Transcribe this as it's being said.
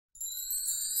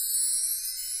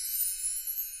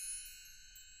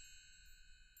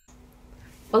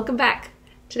Welcome back.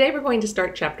 Today we're going to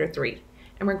start chapter 3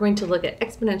 and we're going to look at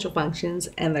exponential functions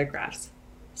and their graphs.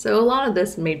 So a lot of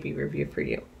this may be review for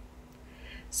you.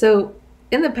 So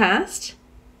in the past,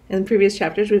 in previous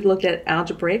chapters, we've looked at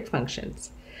algebraic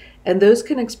functions, and those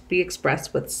can be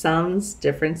expressed with sums,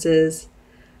 differences,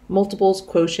 multiples,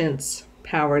 quotients,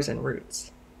 powers, and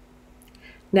roots.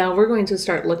 Now we're going to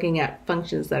start looking at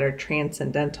functions that are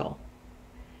transcendental,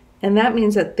 and that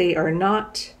means that they are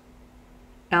not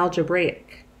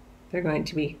algebraic. They're going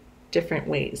to be different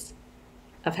ways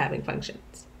of having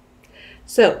functions.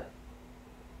 So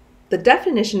the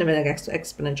definition of an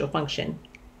exponential function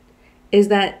is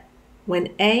that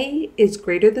when a is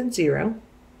greater than 0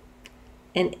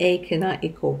 and a cannot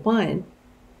equal 1,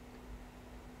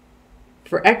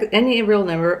 for any real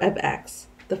number of x,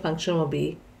 the function will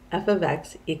be f of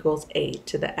x equals a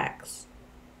to the x.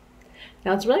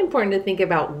 Now it's really important to think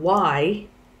about why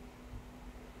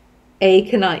a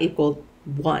cannot equal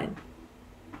 1.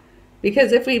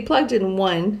 Because if we plugged in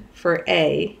 1 for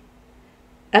a,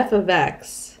 f of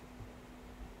x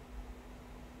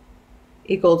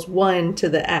equals 1 to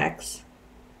the x,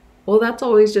 well, that's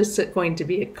always just going to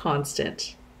be a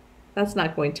constant. That's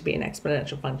not going to be an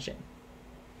exponential function.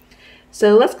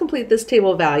 So let's complete this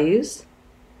table of values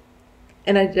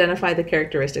and identify the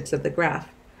characteristics of the graph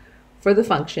for the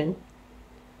function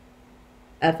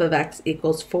f of x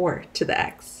equals 4 to the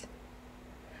x.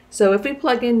 So if we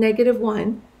plug in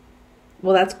 -1,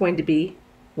 well, that's going to be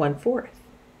 1/4.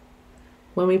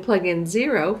 When we plug in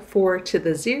 0, 4 to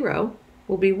the 0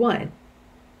 will be 1.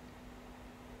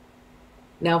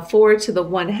 Now 4 to the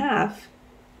 1/2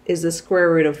 is the square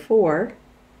root of 4,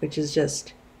 which is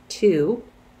just 2.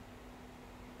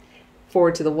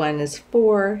 4 to the 1 is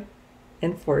 4,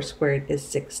 and 4 squared is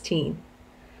 16.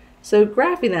 So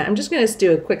graphing that, I'm just going to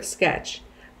do a quick sketch,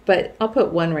 but I'll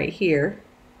put 1 right here,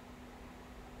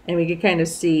 and we can kind of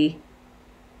see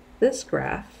this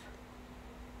graph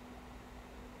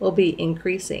will be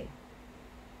increasing.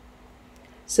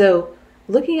 So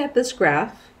looking at this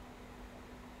graph,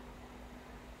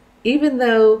 even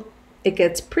though it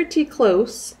gets pretty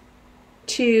close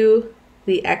to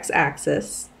the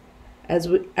x-axis as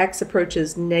x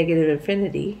approaches negative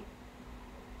infinity,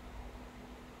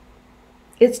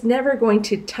 it's never going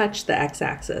to touch the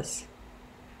x-axis.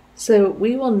 So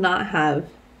we will not have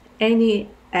any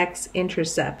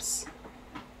x-intercepts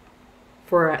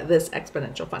for this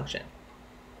exponential function.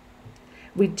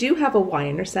 We do have a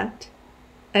y-intercept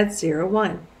at 0,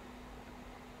 1.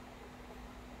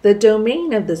 The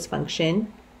domain of this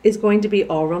function is going to be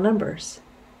all real numbers,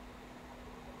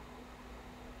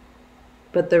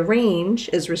 but the range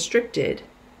is restricted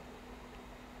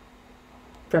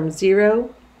from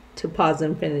 0 to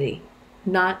positive infinity,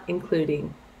 not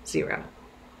including 0.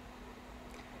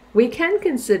 We can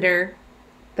consider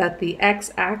that the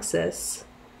x-axis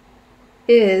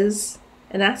is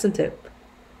an asymptote.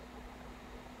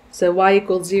 So y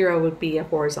equals 0 would be a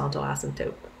horizontal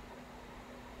asymptote.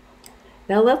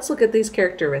 Now let's look at these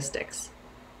characteristics.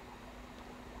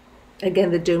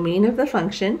 Again, the domain of the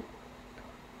function,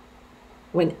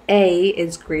 when a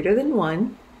is greater than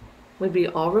 1, would be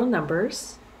all real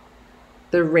numbers.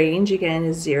 The range, again,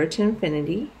 is 0 to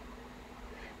infinity.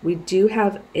 We do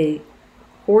have a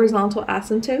horizontal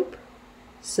asymptote.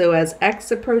 So as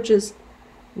x approaches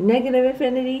negative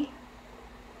infinity,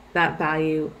 that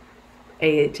value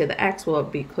a to the x will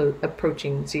be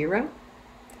approaching 0.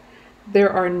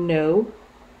 There are no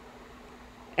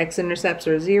x-intercepts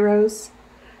or zeros.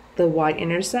 The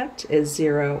y-intercept is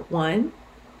 0, 1.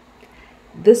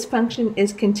 This function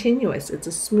is continuous. It's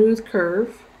a smooth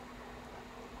curve.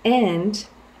 And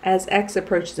as x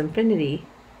approaches infinity,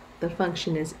 the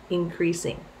function is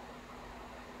increasing.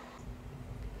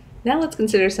 Now let's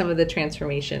consider some of the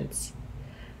transformations.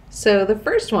 So the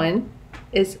first one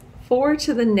is 4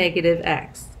 to the negative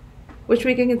x, which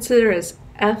we can consider as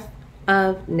f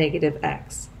of negative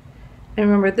x. And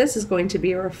remember, this is going to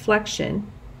be a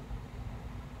reflection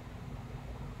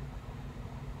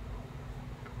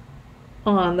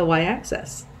on the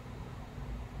y-axis.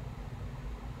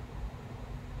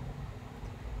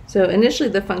 So initially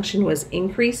the function was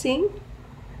increasing,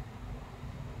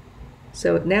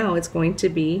 so now it's going to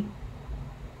be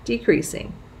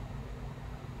decreasing.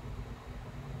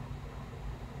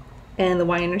 And the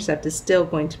y-intercept is still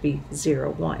going to be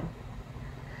 0, 1.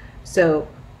 So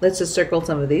let's just circle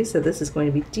some of these. So this is going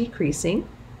to be decreasing.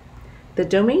 The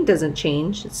domain doesn't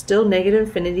change. It's still negative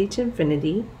infinity to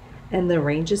infinity, and the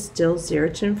range is still 0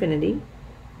 to infinity.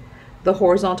 The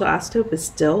horizontal asymptote is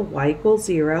still y equals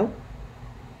 0.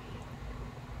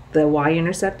 The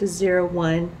y-intercept is 0,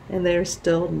 1, and there's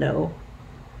still no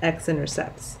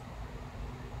x-intercepts.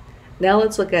 Now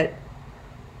let's look at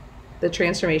the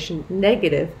transformation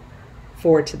negative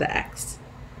 4 to the x.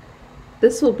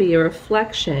 This will be a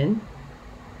reflection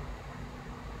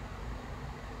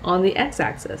on the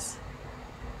x-axis.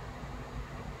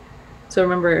 So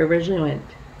remember, originally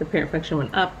the parent function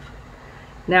went up.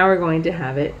 Now we're going to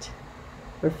have it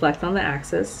reflect on the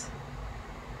axis.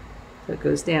 So it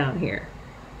goes down here.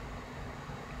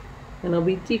 And it'll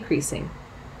be decreasing.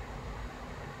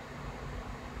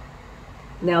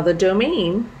 Now the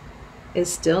domain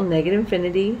is still negative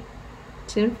infinity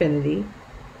to infinity,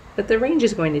 but the range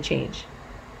is going to change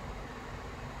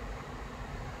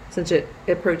since it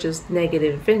approaches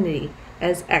negative infinity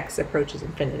as x approaches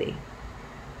infinity.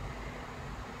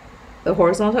 The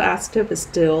horizontal asymptote is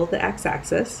still the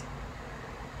x-axis,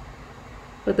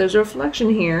 but there's a reflection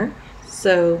here,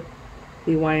 so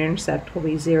the y-intercept will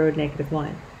be 0,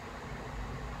 -1.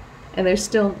 And there's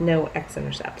still no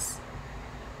x-intercepts.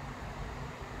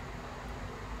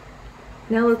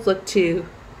 Now let's look to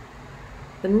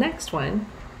the next one,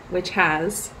 which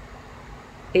has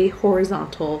a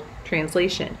horizontal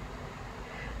translation.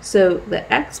 So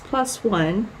the x plus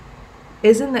 1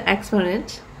 is in the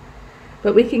exponent,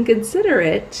 but we can consider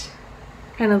it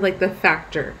kind of like the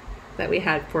factor that we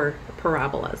had for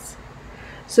parabolas.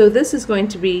 So this is going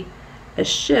to be a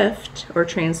shift or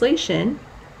translation,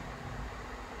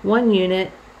 1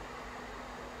 unit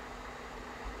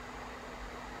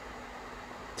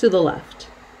to the left.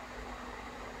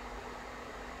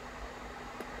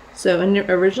 So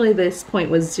originally this point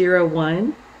was 0,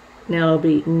 1. Now it'll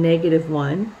be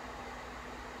 -1,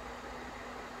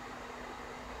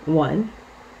 1,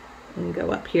 and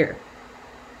go up here.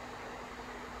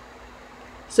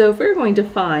 So if we're going to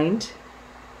find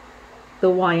the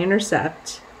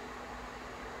y-intercept,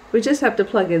 we just have to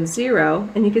plug in 0,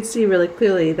 and you can see really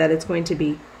clearly that it's going to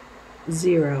be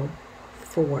 0,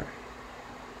 4.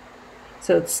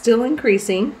 So it's still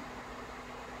increasing.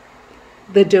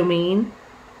 The domain,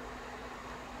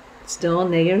 still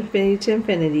negative infinity to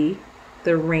infinity.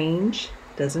 The range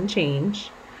doesn't change.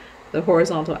 The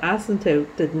horizontal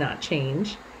asymptote did not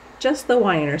change, just the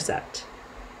y-intercept.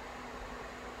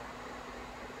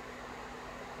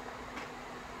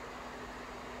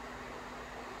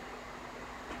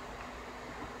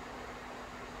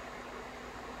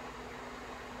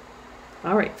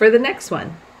 All right, for the next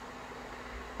one,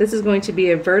 this is going to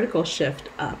be a vertical shift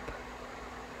up,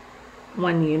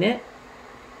 1 unit.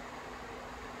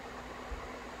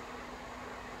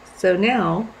 So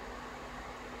now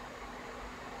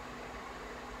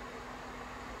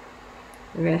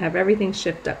we're going to have everything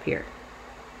shift up here.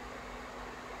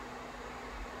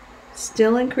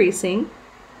 Still increasing.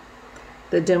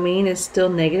 The domain is still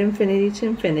negative infinity to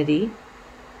infinity,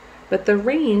 but the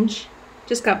range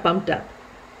just got bumped up.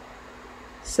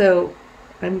 So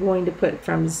I'm going to put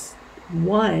from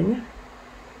 1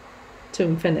 to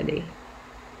infinity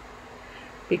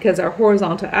because our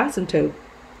horizontal asymptote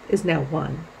is now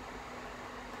 1.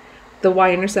 The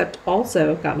y-intercept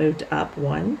also got moved up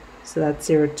 1, so that's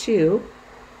 0, 2,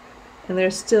 and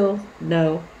there's still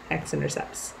no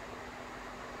x-intercepts.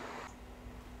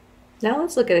 Now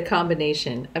let's look at a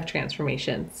combination of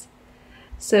transformations.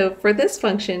 So for this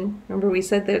function, remember we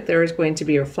said that there is going to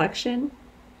be a reflection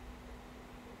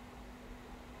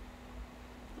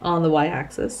on the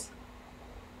y-axis.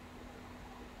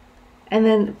 And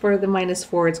then for the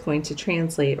 -4, it's going to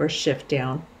translate or shift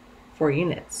down 4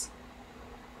 units.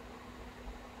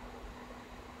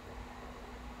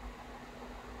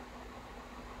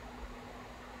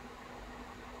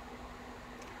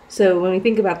 So when we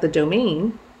think about the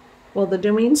domain, well, the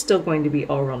domain's still going to be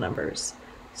all real numbers.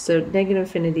 So negative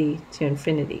infinity to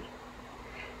infinity.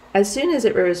 As soon as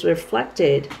it was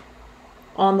reflected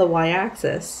on the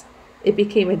y-axis, it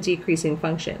became a decreasing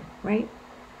function, right?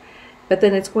 But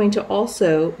then it's going to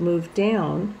also move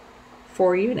down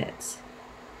 4 units.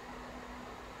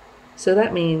 So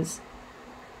that means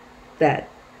that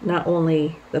not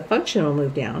only the function will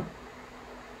move down,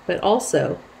 but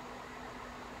also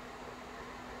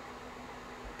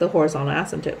the horizontal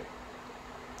asymptote.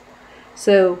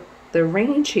 So the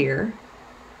range here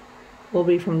will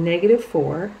be from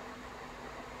 -4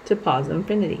 to positive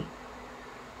infinity.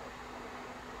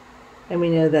 And we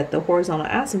know that the horizontal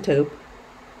asymptote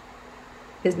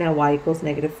is now y equals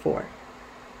 -4.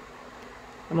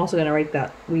 I'm also going to write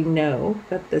that we know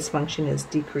that this function is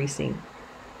decreasing.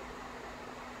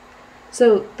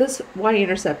 So this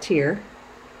y-intercept here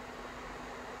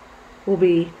will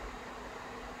be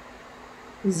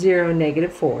 0,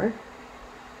 -4.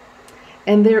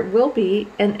 And there will be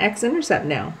an x-intercept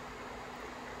now.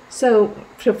 So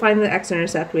to find the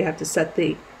x-intercept, we have to set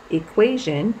the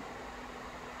equation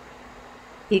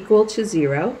equal to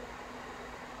 0.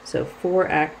 So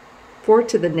 4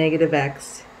 to the negative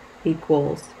x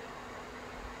equals,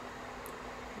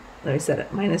 let me set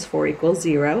it, minus 4 equals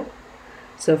 0.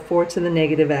 So 4 to the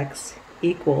negative x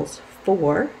equals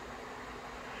 4.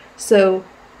 So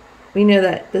we know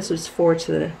that this was 4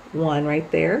 to the 1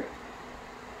 right there.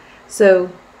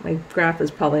 So my graph is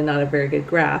probably not a very good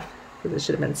graph because it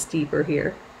should have been steeper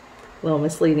here. A little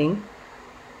misleading.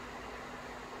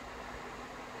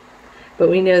 But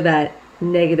we know that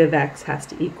negative x has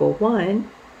to equal 1,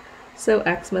 so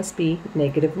x must be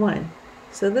negative 1.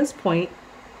 So this point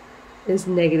is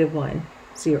negative 1,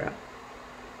 0.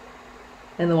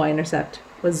 And the y-intercept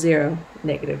was 0,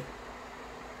 negative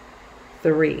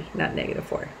 3, not negative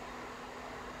 4.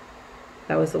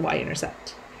 That was the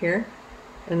y-intercept here.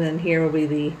 And then here will be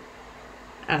the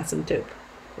asymptote,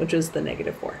 which is the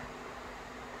negative 4.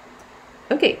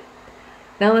 Okay,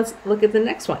 now let's look at the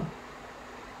next one.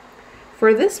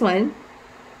 For this one,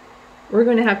 we're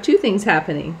going to have two things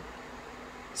happening.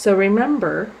 So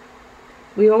remember,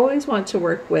 we always want to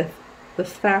work with the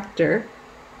factor.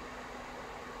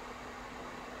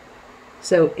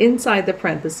 So inside the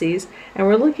parentheses, and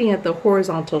we're looking at the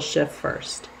horizontal shift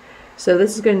first. So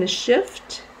this is going to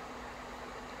shift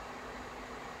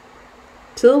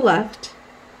to the left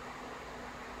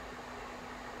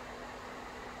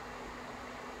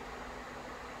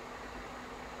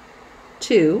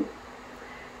to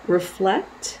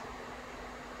reflect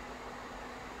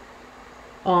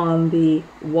on the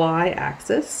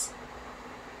y-axis.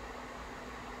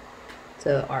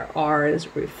 So our R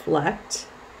is reflect.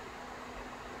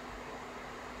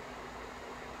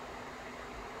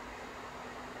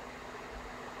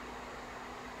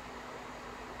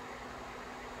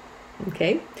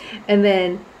 Okay, and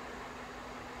then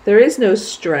there is no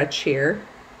stretch here,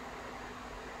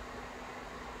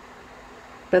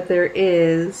 but there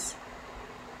is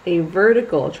a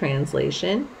vertical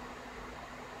translation.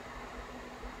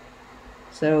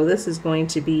 So this is going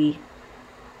to be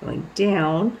going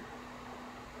down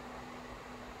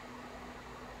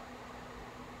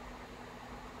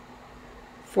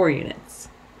four units.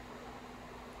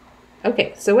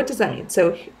 Okay, so what does that mean?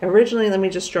 So originally, let me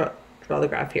just draw the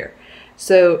graph here.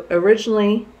 So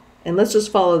originally, and let's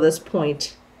just follow this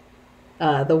point,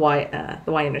 the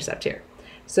y-intercept here.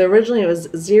 So originally it was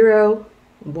 0,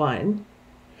 1.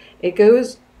 It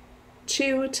goes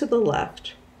 2 to the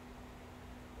left.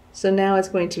 So now it's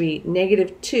going to be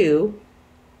negative 2,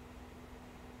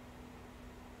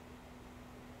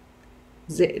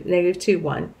 negative 2,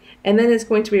 1. And then it's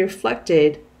going to be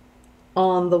reflected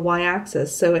on the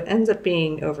y-axis. So it ends up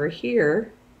being over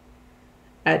here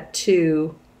at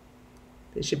 2.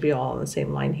 They should be all on the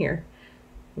same line here.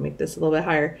 I'll make this a little bit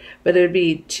higher, but it would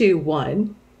be 2,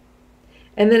 1.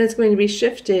 And then it's going to be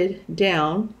shifted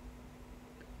down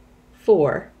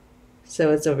 4.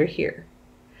 So it's over here.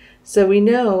 So we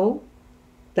know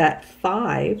that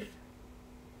 5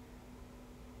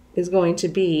 is going to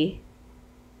be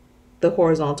the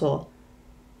horizontal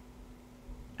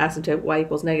asymptote, y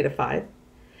equals negative 5.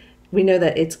 We know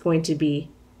that it's going to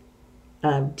be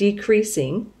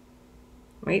decreasing,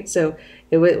 right? So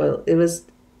it was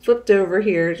flipped over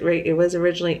here, right? It was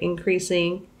originally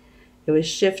increasing, it was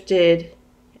shifted,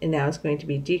 and now it's going to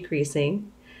be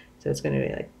decreasing. So it's going to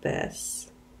be like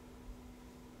this.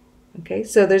 Okay,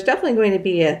 so there's definitely going to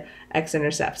be a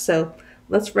x-intercept. So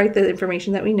let's write the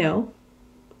information that we know.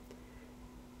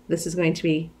 This is going to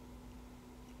be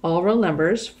all real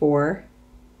numbers for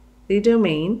the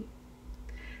domain.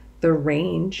 The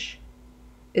range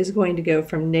is going to go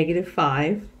from negative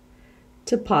 5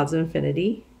 to positive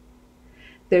infinity.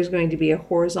 There's going to be a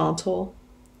horizontal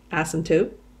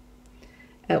asymptote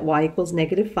at y equals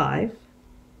negative 5.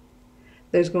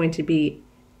 There's going to be,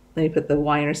 let me put the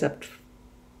y-intercept,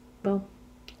 well,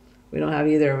 we don't have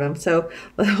either of them, so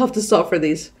I'll have to solve for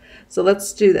these. So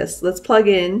let's do this. Let's plug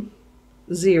in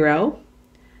 0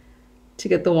 to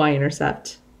get the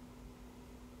y-intercept.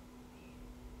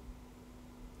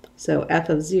 So f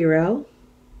of 0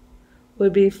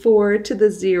 would be 4 to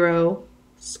the 0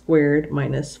 squared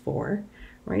minus 4,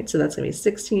 right? So that's going to be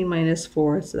 16 minus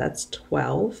 4, so that's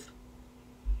 12.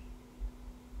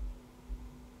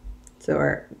 So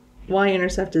our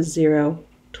y-intercept is 0,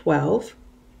 12.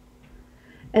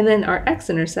 And then our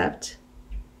x-intercept,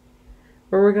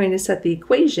 where we're going to set the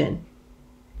equation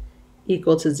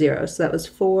equal to 0. So that was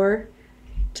 4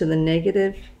 to the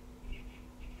negative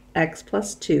x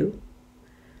plus 2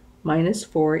 minus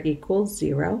 4 equals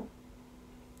 0.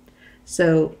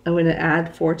 So I'm going to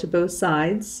add 4 to both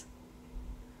sides.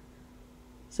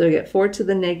 So we get 4 to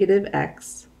the negative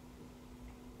x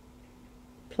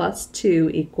plus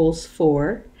 2 equals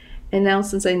 4. And now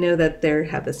since I know that they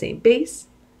have the same base,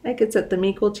 I could set them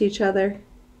equal to each other.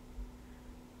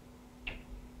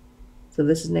 So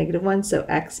this is -1, so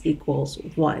x equals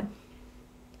 1.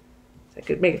 So I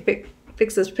could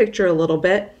fix this picture a little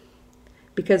bit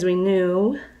because we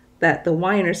knew that the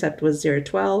y-intercept was 0,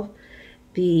 12.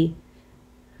 The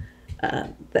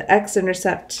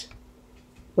x-intercept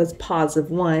was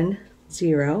 +1,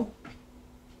 0.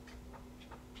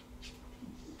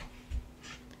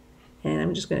 And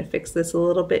I'm just going to fix this a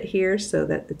little bit here so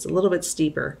that it's a little bit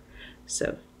steeper. So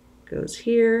it goes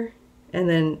here, and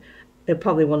then it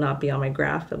probably will not be on my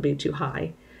graph. It'll be too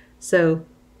high. So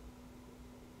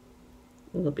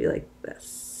it'll be like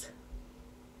this.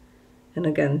 And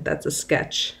again, that's a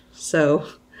sketch. So I'm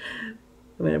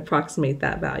going to approximate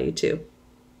that value too.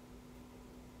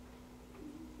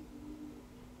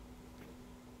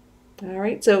 All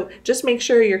right, so just make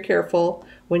sure you're careful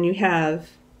when you have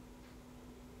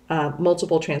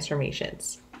multiple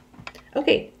transformations.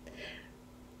 Okay,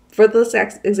 for this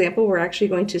example, we're actually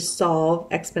going to solve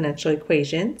exponential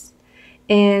equations.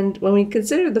 And when we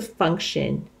consider the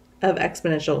function of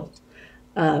exponentials,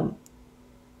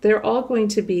 they're all going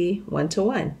to be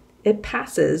 1-to-1. It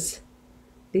passes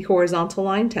the horizontal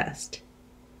line test.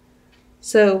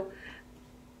 So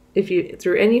if you,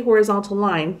 through any horizontal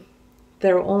line,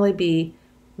 there will only be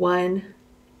one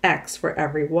x for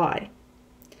every y.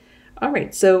 All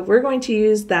right, so we're going to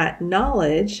use that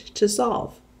knowledge to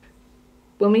solve.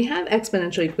 When we have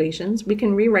exponential equations, we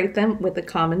can rewrite them with a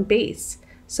common base.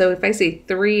 So if I say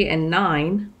 3 and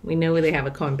 9, we know they have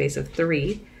a common base of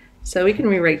 3. So we can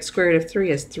rewrite square root of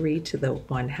 3 as 3 to the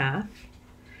 1/2,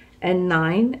 and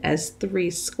 9 as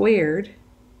 3 squared,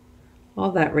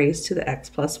 all that raised to the x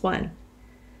plus 1.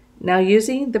 Now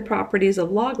using the properties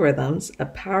of logarithms, a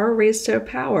power raised to a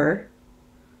power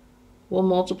will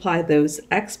multiply those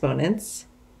exponents.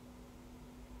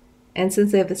 And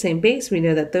since they have the same base, we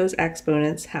know that those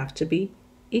exponents have to be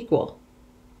equal.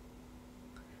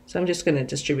 So I'm just going to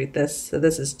distribute this. So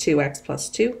this is 2x plus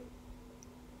 2.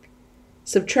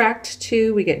 Subtract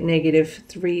 2, we get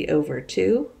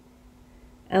 -3/2.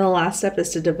 And the last step is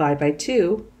to divide by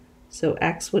 2. So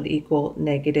x would equal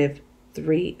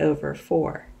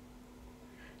 -3/4.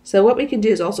 So what we can do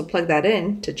is also plug that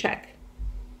in to check.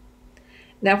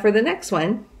 Now for the next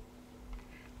one,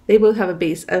 they both have a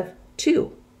base of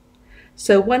 2.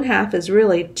 So 1/2 is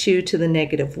really 2 to the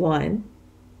 -1.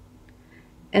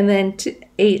 And then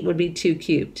 8 would be 2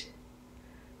 cubed.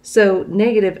 So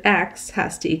 -x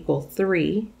has to equal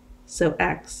 3. So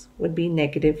x would be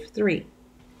 -3.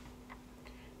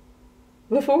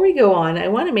 Before we go on, I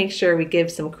want to make sure we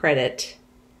give some credit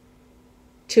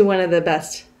to one of the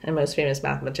best and most famous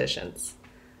mathematicians.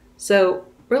 So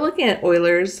we're looking at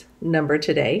Euler's number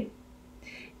today,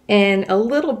 and a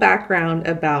little background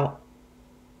about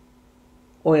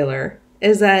Euler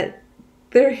is that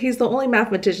he's the only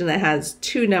mathematician that has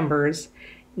 2 numbers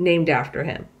named after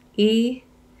him, E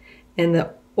and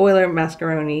the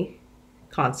Euler-Mascheroni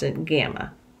constant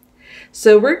gamma.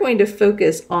 So we're going to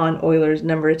focus on Euler's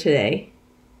number today.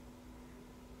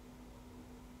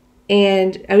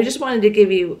 And I just wanted to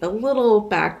give you a little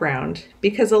background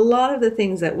because a lot of the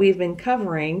things that we've been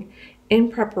covering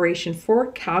in preparation for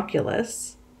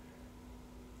calculus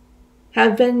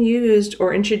have been used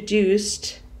or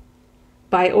introduced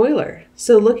by Euler.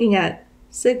 So looking at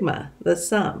sigma, the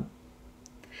sum,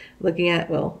 looking at,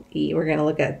 well, E, we're going to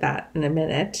look at that in a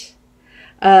minute.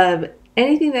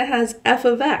 Anything that has f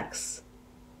of x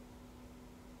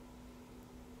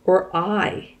or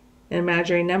I in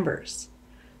imaginary numbers.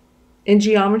 In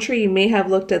geometry, you may have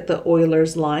looked at the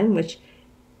Euler's line, which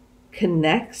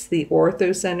connects the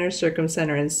orthocenter,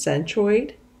 circumcenter, and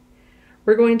centroid.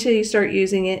 We're going to start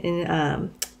using it in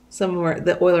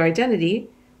the Euler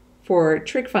identity for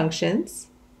trig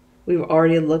functions. We've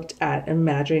already looked at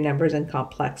imaginary numbers and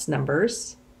complex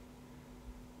numbers.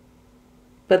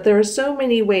 But there are so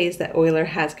many ways that Euler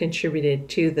has contributed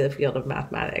to the field of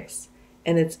mathematics,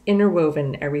 and it's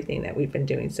interwoven in everything that we've been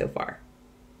doing so far.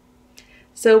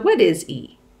 So what is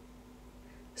E?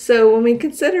 So when we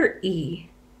consider E,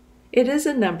 it is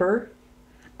a number.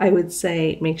 I would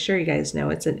say, make sure you guys know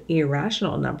it's an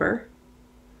irrational number.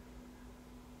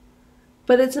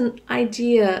 But it's an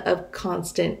idea of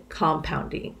constant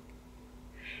compounding.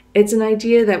 It's an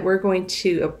idea that we're going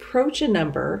to approach a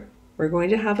number, we're going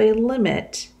to have a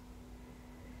limit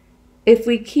if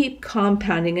we keep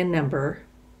compounding a number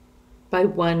by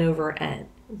 1/n,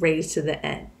 raised to the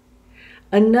n.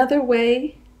 Another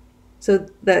way, so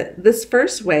this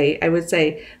first way, I would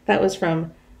say that was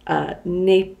from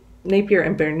Napier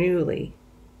and Bernoulli.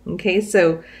 Okay,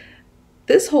 so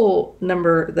this whole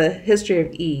number, the history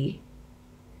of E,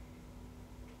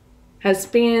 has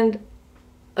spanned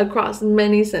across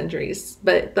many centuries,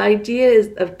 but the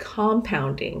idea of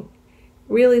compounding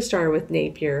really started with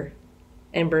Napier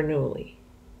and Bernoulli.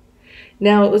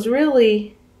 Now, it was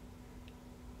really,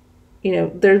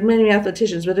 there's many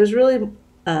mathematicians, but it was really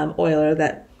Euler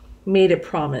that made it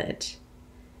prominent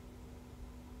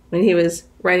when he was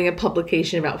writing a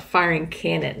publication about firing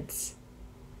cannons.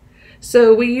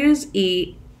 So we use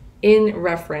E in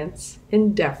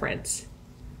deference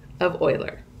of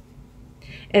Euler.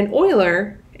 And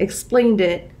Euler explained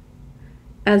it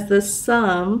as the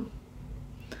sum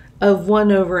of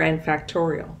 1 over n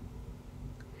factorial.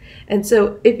 And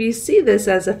so if you see this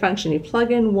as a function, you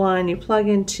plug in 1, you plug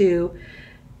in 2,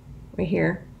 right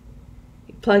here,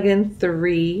 you plug in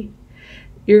 3,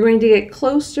 you're going to get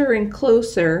closer and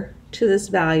closer to this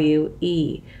value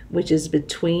E, which is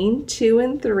between 2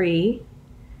 and 3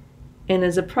 and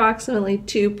is approximately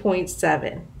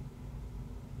 2.7.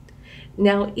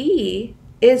 Now E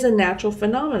is a natural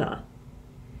phenomenon.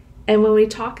 And when we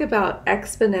talk about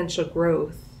exponential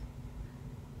growth,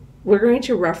 we're going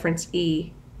to reference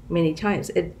E many times.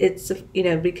 It's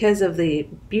because of the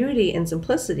beauty and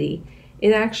simplicity,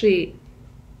 it actually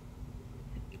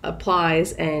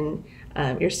applies, and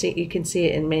you can see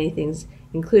it in many things,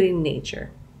 including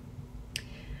nature.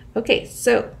 Okay,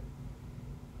 so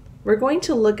we're going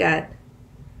to look at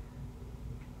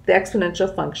the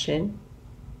exponential function,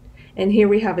 and here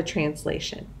we have a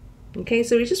translation. Okay,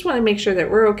 so we just want to make sure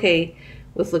that we're okay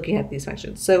with looking at these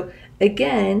functions. So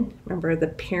again, remember the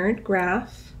parent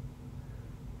graph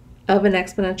of an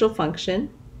exponential function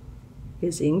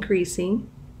is increasing.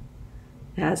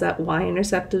 It has that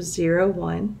y-intercept of 0,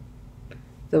 1.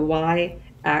 The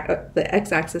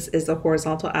x-axis is the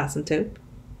horizontal asymptote.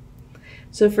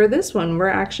 So for this one, we're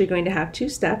actually going to have 2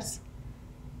 steps.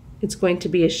 It's going to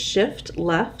be a shift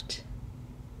left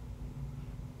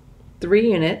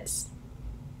 3 units,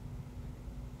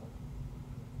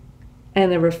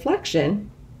 and the reflection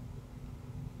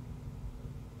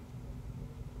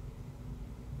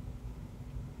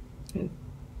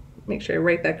make sure I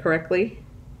write that correctly,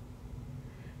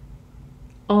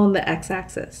 on the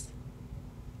x-axis.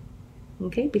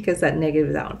 Okay, because that negative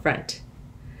is out in front.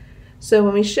 So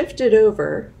when we shift it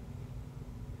over,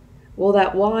 well,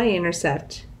 that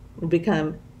y-intercept will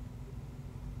become,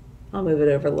 I'll move it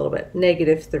over a little bit,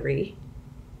 -3,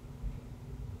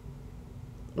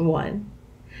 1.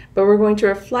 But we're going to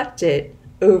reflect it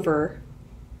over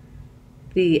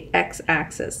the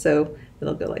x-axis. So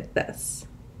it'll go like this.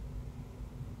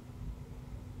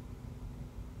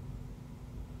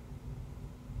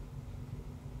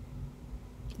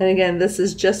 And again, this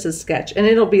is just a sketch, and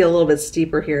it'll be a little bit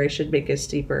steeper here. I should make it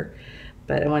steeper,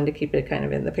 but I wanted to keep it kind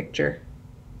of in the picture.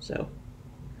 So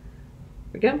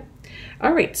there we go.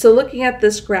 All right, so looking at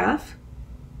this graph,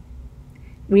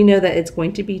 we know that it's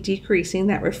going to be decreasing.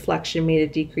 That reflection made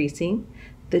it decreasing.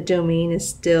 The domain is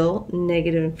still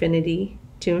 -infinity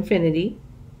to infinity.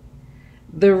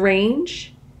 The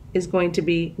range is going to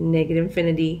be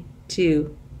 -infinity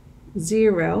to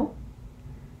 0.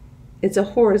 It's a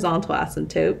horizontal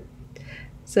asymptote,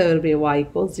 so it'll be a y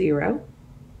equals 0.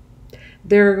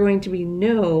 There are going to be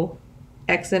no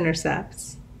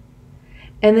x-intercepts.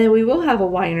 And then we will have a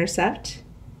y-intercept,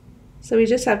 so we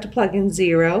just have to plug in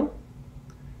 0.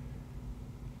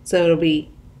 So it'll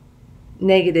be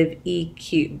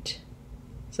 -e³.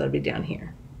 So it'll be down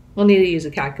here. We'll need to use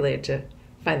a calculator to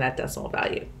find that decimal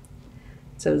value.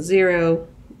 So 0,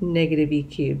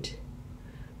 -e³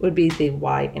 would be the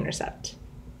y-intercept.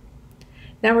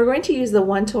 Now we're going to use the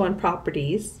one-to-one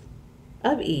properties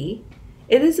of E.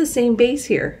 It is the same base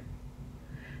here.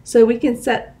 So we can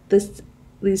set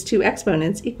these 2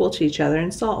 exponents equal to each other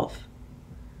and solve.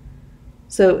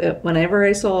 So whenever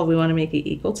I solve, we want to make it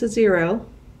equal to 0.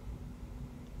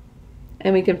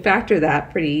 And we can factor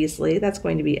that pretty easily. That's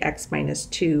going to be x minus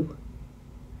 2,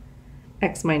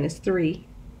 x minus 3.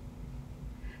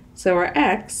 So our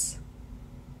x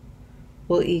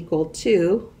will equal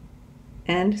 2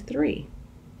 and 3.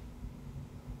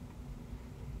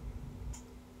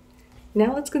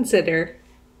 Now let's consider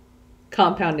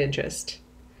compound interest.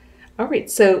 All right,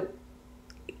 so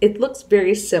it looks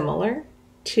very similar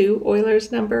to Euler's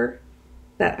number,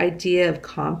 that idea of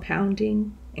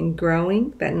compounding and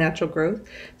growing, that natural growth.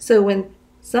 So when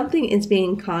something is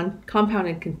being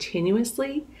compounded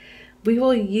continuously, we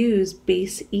will use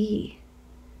base E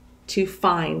to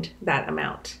find that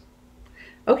amount.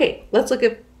 Okay, let's look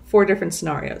at 4 different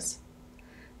scenarios.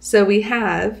 So we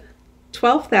have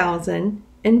 12,000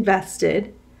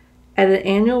 invested at an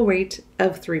annual rate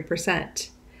of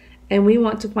 3%, and we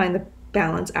want to find the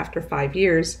balance after 5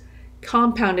 years,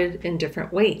 compounded in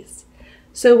different ways.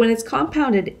 So when it's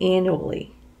compounded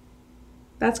annually,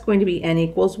 that's going to be n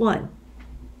equals 1.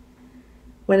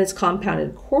 When it's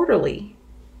compounded quarterly,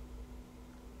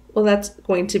 well, that's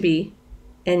going to be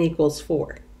n equals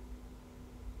 4.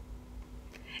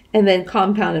 And then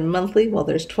compounded monthly, well,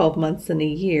 there's 12 months in a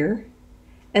year.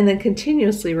 And then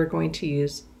continuously, we're going to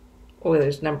use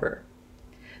Euler's number.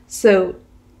 So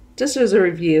just as a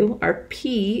review, our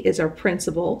P is our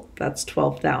principal, that's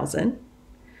 12,000.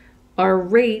 Our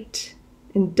rate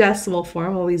in decimal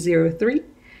form will be 0.3,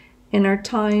 and our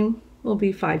time will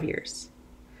be 5 years.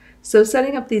 So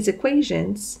setting up these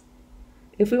equations,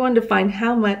 if we wanted to find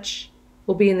how much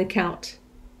will be in the account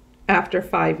after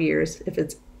 5 years, if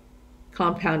it's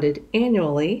compounded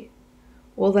annually,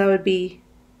 well, that would be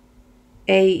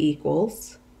A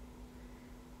equals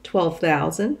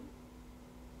 12,000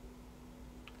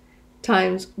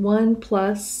 times 1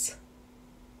 plus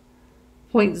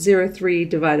 0.03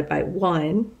 divided by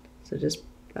 1, so just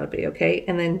that'll be okay,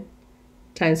 and then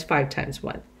times 5 times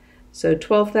 1. So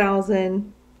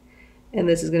 12,000, and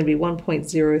this is going to be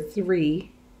 1.03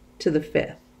 to the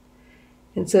 5th.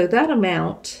 And so that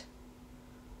amount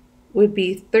would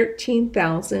be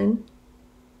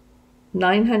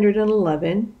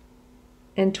 13,911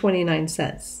 and 29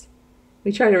 cents.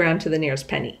 We try to round to the nearest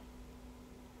penny.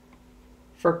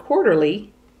 For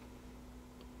quarterly,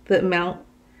 the amount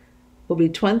will be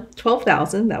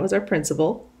 12,000, that was our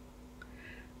principal,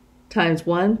 times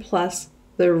 1 plus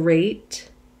the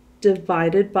rate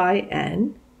divided by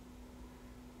n,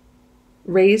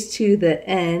 raised to the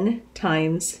n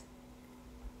times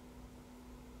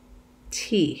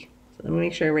t. So let me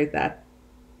make sure I write that.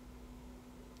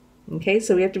 Okay,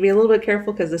 so we have to be a little bit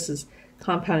careful because this is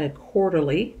compounded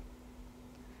quarterly.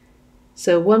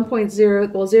 So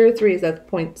 1.0, well, 0.3 is at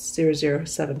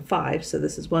 0.0075, so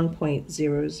this is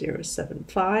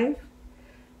 1.0075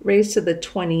 raised to the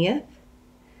 20th,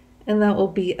 and that will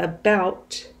be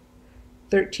about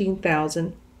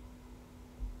 13,000.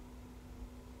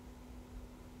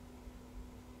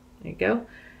 There you go,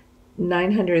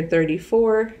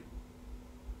 934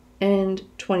 and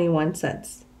 21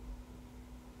 cents.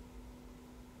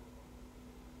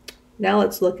 Now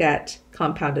let's look at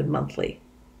compounded monthly.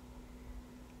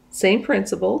 Same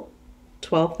principle,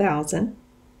 12,000.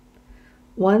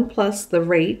 1 plus the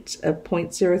rate of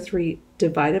 0.03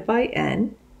 divided by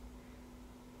n,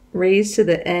 raised to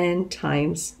the n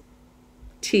times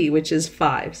t, which is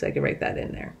 5, so I can write that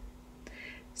in there.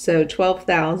 So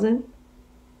 12,000,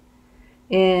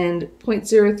 and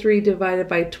 0.03 divided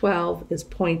by 12 is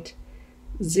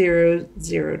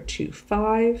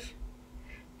 0.0025,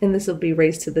 and this will be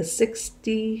raised to the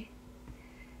 60.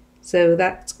 So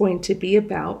that's going to be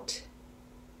about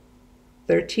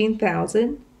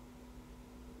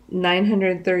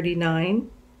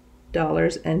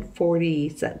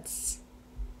 13,939.40.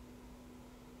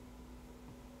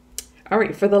 All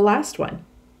right, for the last one,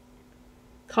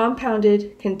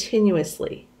 compounded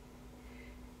continuously.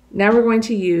 Now we're going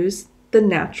to use the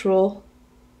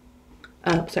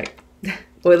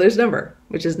Euler's number,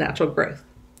 which is natural growth.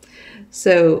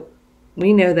 So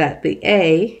we know that the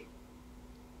A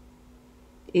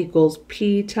equals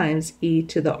P times E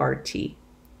to the RT.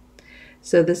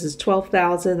 So this is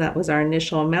 12,000, that was our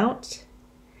initial amount.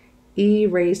 E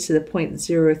raised to the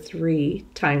 0.03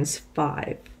 times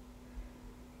 5.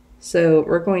 So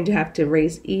we're going to have to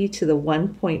raise E to the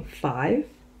 1.5.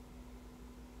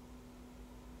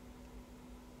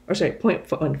 Or sorry,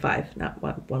 0.15, not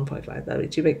 1.5, that would be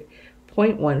too big.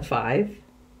 0.15.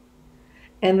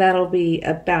 And that'll be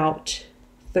about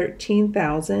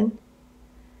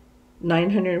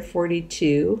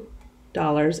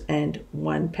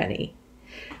 13,942.01.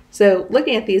 So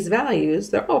looking at these values,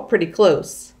 they're all pretty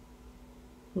close.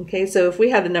 Okay, so if we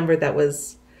had a number that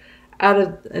was out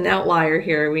of an outlier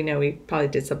here, we know we probably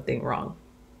did something wrong.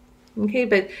 Okay,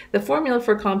 but the formula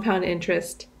for compound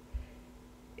interest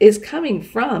is coming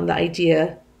from the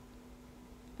idea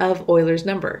of Euler's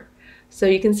number. So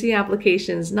you can see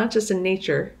applications not just in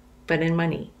nature, but in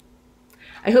money.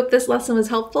 I hope this lesson was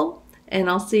helpful, and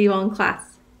I'll see you all in class.